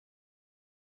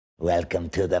Welcome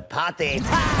to the party.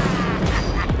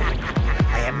 I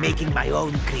am making my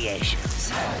own creations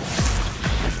to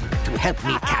help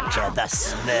me capture the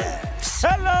Smurfs.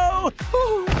 Hello!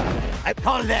 I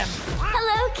call them...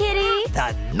 Hello, kitty.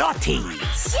 the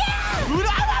Naughties.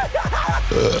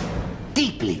 Yeah!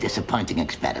 Deeply disappointing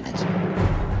experiment.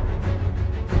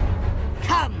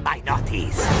 Come, my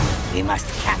Naughties. We must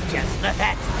capture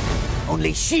Smurfette.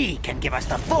 Only she can give us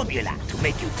the formula to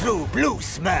make you true blue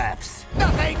Smurfs.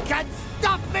 Nothing can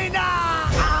stop me now!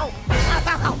 Ow!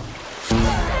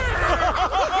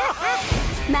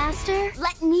 Master,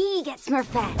 let me get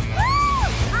Smurfette.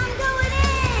 I'm going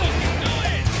in!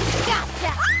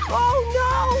 Gotcha! Oh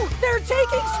no! They're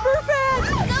taking Smurfette!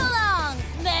 So long,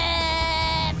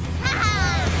 Smurfs!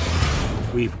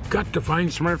 We've got to find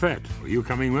Smurfette. Are you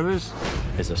coming with us?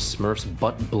 Is a Smurf's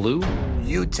butt blue?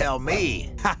 You tell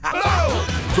me.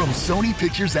 From Sony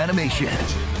Pictures Animation.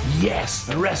 Yes,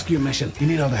 the rescue mission. You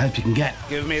need all the help you can get.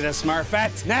 Give me the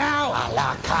Smurfette now! A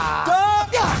la carte.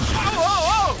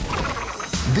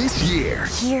 This year.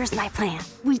 Here's my plan.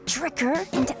 We trick her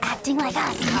into acting like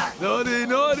us. Naughty,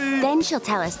 naughty. Then she'll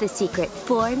tell us the secret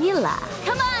formula.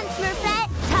 Come on, Smurfette!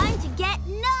 Time to get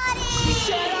naughty!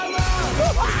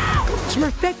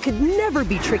 Smurfette could never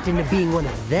be tricked into being one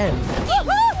of them.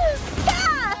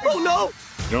 Oh no!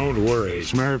 Don't worry,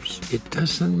 Smurfs. It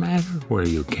doesn't matter where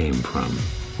you came from.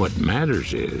 What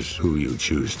matters is who you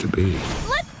choose to be.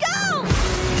 Let's go!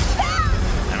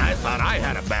 And I thought I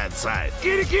had a bad side.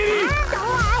 Kitty, kitty!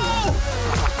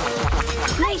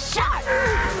 Nice shot!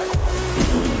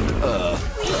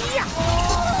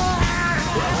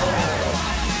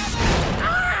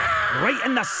 Right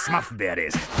in the Smurf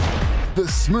berries. The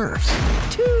Smurfs.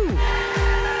 2.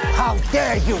 How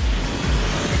dare you!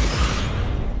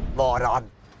 Moron.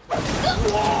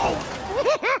 Whoa!